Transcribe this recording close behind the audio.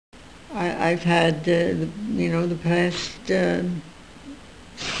I've had, the past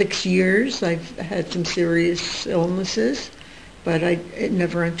 6 years, I've had some serious illnesses, but it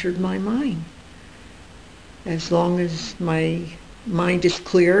never entered my mind. As long as my mind is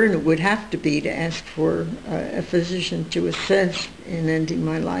clear, and it would have to be to ask for a physician to assist in ending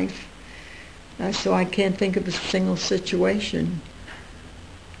my life. So I can't think of a single situation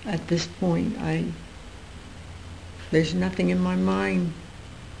at this point. There's nothing in my mind.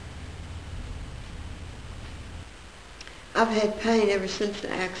 I've had pain ever since the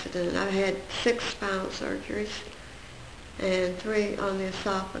accident. I've had 6 spinal surgeries and 3 on the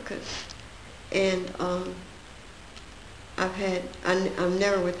esophagus. And I'm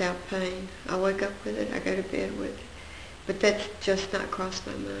never without pain. I wake up with it, I go to bed with it. But that's just not crossed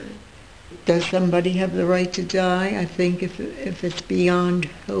my mind. Does somebody have the right to die? I think if it's beyond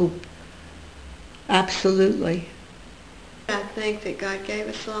hope, absolutely. I think that God gave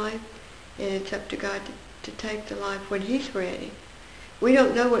us life, and it's up to God to take the life when He's ready. We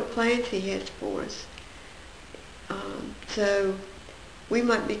don't know what plans He has for us. So we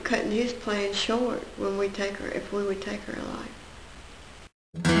might be cutting His plans short when if we would take our life.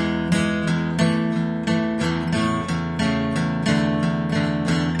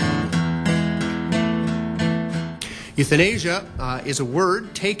 Euthanasia is a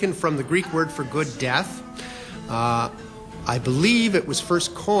word taken from the Greek word for good death. I believe it was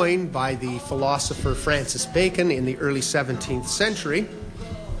first coined by the philosopher Francis Bacon in the early 17th century.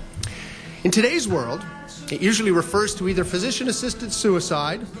 In today's world, it usually refers to either physician-assisted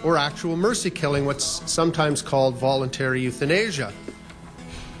suicide or actual mercy killing, what's sometimes called voluntary euthanasia.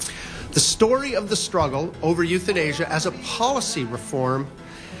 The story of the struggle over euthanasia as a policy reform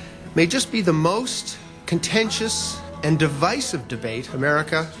may just be the most contentious and divisive debate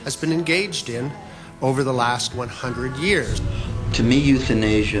America has been engaged in over the last 100 years. To me,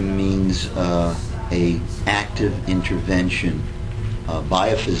 euthanasia means an active intervention by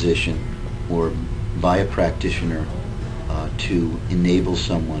a physician or by a practitioner to enable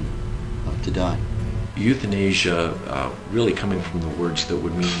someone to die. Euthanasia really coming from the words that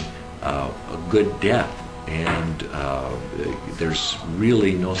would mean a good death, and there's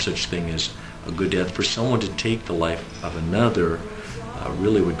really no such thing as a good death. For someone to take the life of another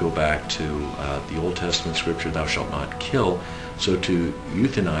really would go back to the Old Testament scripture, thou shalt not kill. So to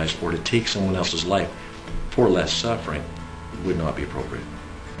euthanize or to take someone else's life for less suffering would not be appropriate.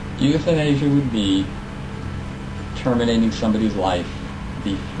 Euthanasia would be terminating somebody's life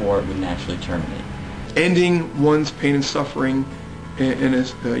before it would naturally terminate. Ending one's pain and suffering in a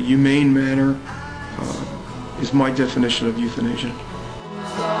humane manner is my definition of euthanasia.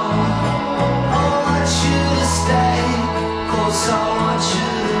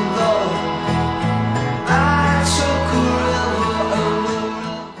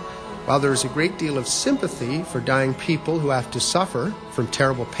 While there is a great deal of sympathy for dying people who have to suffer from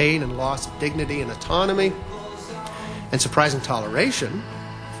terrible pain and loss of dignity and autonomy, and surprising toleration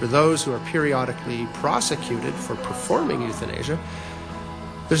for those who are periodically prosecuted for performing euthanasia,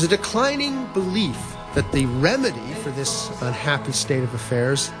 there's a declining belief that the remedy for this unhappy state of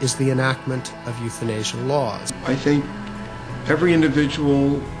affairs is the enactment of euthanasia laws. I think every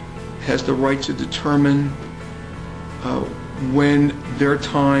individual has the right to determine when their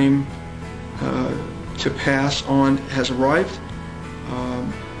time to pass on has arrived.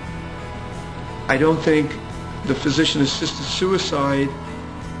 I don't think the physician-assisted suicide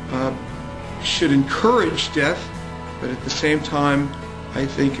should encourage death, but at the same time, I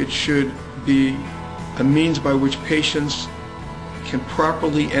think it should be a means by which patients can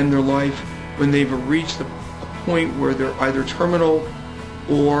properly end their life when they've reached a point where they're either terminal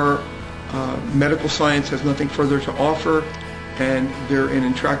or medical science has nothing further to offer and they're in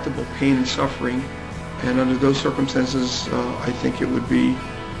intractable pain and suffering. And under those circumstances, I think it would be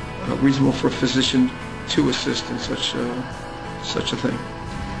reasonable for a physician to assist in such a thing.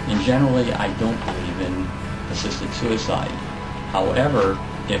 And generally, I don't believe in assisted suicide. However,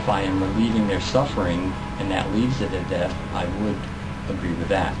 if I am relieving their suffering and that leads to their death, I would agree with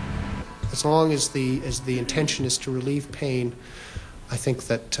that. As long as the intention is to relieve pain, I think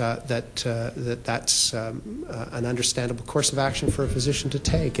that's an understandable course of action for a physician to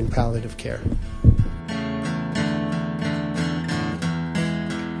take in palliative care.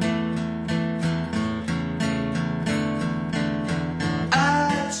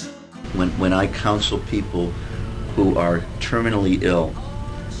 When I counsel people who are terminally ill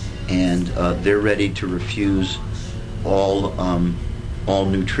and they're ready to refuse all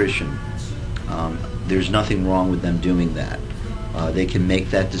nutrition, there's nothing wrong with them doing that. They can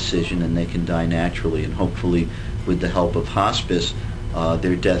make that decision and they can die naturally, and hopefully with the help of hospice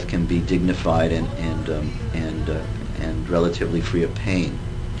their death can be dignified and relatively free of pain.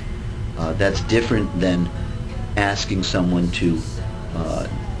 That's different than asking someone to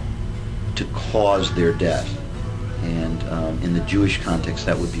cause their death, and in the Jewish context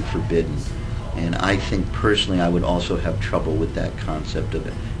that would be forbidden. And I think personally I would also have trouble with that concept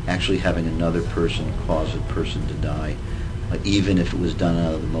of actually having another person cause a person to die, even if it was done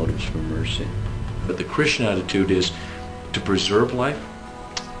out of the motives for mercy. But the Christian attitude is to preserve life,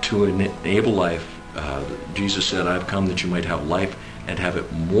 to enable life. Jesus said, "I've come that you might have life and have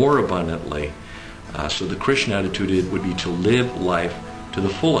it more abundantly." So the Christian attitude would be to live life to the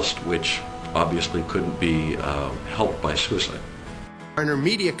fullest, which obviously couldn't be helped by suicide. Garner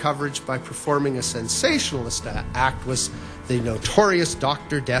media coverage by performing a sensationalist act was the notorious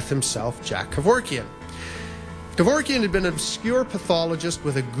Dr. Death himself, Jack Kevorkian. Kevorkian had been an obscure pathologist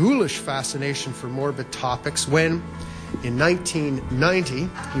with a ghoulish fascination for morbid topics when, in 1990,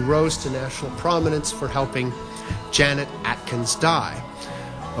 he rose to national prominence for helping Janet Atkins die.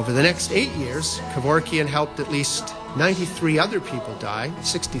 Over the next 8 years, Kevorkian helped at least 93 other people die.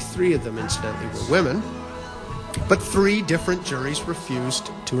 63 of them, incidentally, were women. But 3 different juries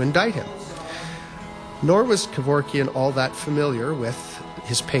refused to indict him. Nor was Kevorkian all that familiar with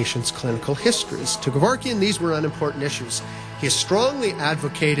his patients' clinical histories. To Kevorkian, these were unimportant issues. He has strongly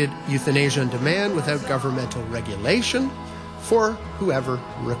advocated euthanasia on demand without governmental regulation for whoever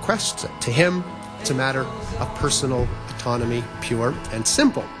requests it. To him, it's a matter of personal autonomy, pure and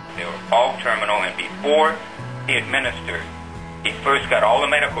simple. They were all terminal, and before he administered, he first got all the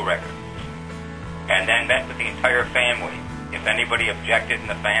medical records and then met with the entire family. If anybody objected in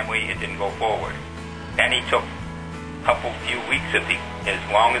the family, it didn't go forward. Then he took a few weeks, as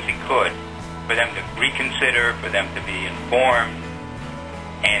long as he could, for them to reconsider, for them to be informed.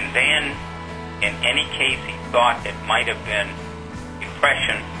 And then, in any case he thought it might have been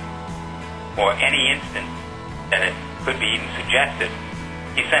depression or any instance that it could be even suggested,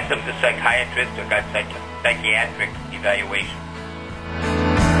 he sent them to psychiatrists or got psychiatric evaluation.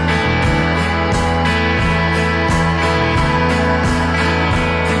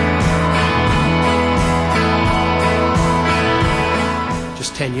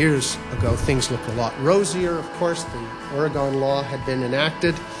 Just 10 years ago, things looked a lot rosier. Of course, the Oregon law had been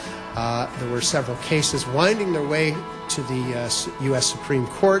enacted. There were several cases winding their way to the U.S. Supreme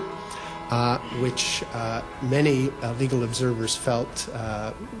Court, which many legal observers felt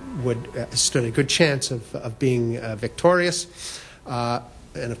stood a good chance of being victorious.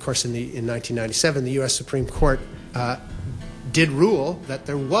 And of course, in 1997, the U.S. Supreme Court did rule that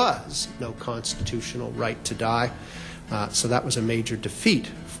there was no constitutional right to die. So that was a major defeat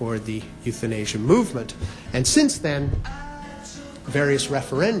for the euthanasia movement. And since then, various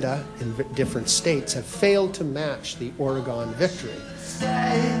referenda in different states have failed to match the Oregon victory.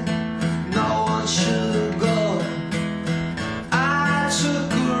 No one should go. I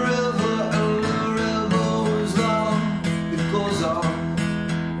took a river and the river was long. It goes on.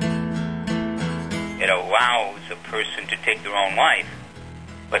 It allows a person to take their own life,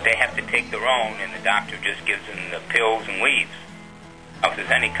 but they have to take their own, and the doctor just gives them the pills and leaves. Now, if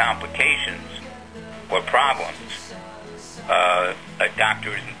there's any complications or problems, a doctor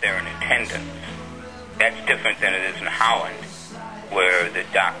isn't there in attendance. That's different than it is in Holland, where the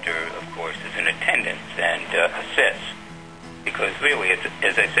doctor, of course, is in attendance and assists. Because really,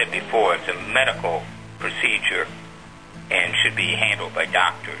 as I said before, it's a medical procedure and should be handled by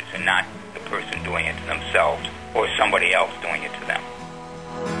doctors and not the person doing it to themselves or somebody else doing it to them.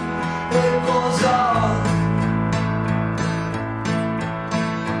 It goes on.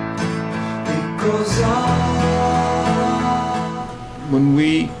 It goes on. When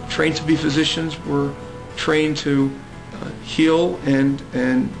we train to be physicians, we're trained to heal and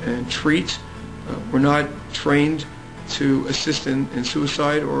treat. We're not trained to assist in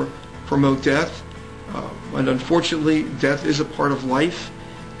suicide or promote death. And unfortunately, death is a part of life,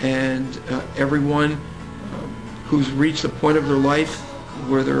 and everyone who's reached the point of their life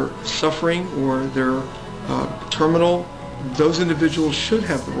where they're suffering or they're terminal, those individuals should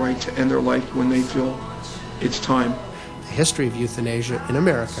have the right to end their life when they feel it's time. The history of euthanasia in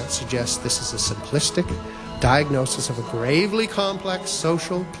America suggests this is a simplistic diagnosis of a gravely complex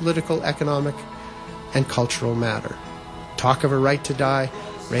social, political, economic, and cultural matter. Talk of a right to die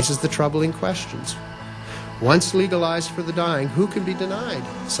raises the troubling questions. Once legalized for the dying, who can be denied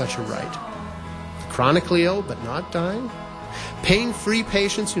such a right? Chronically ill but not dying? Pain-free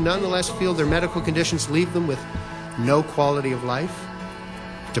patients who nonetheless feel their medical conditions leave them with no quality of life?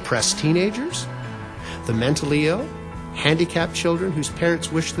 Depressed teenagers? The mentally ill? Handicapped children whose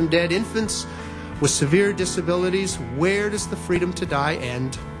parents wish them dead? Infants With severe disabilities, where does the freedom to die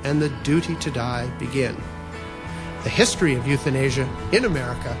end and the duty to die begin? The history of euthanasia in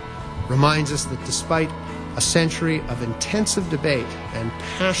America reminds us that despite a century of intensive debate and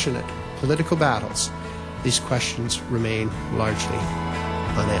passionate political battles, these questions remain largely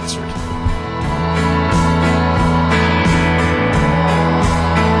unanswered.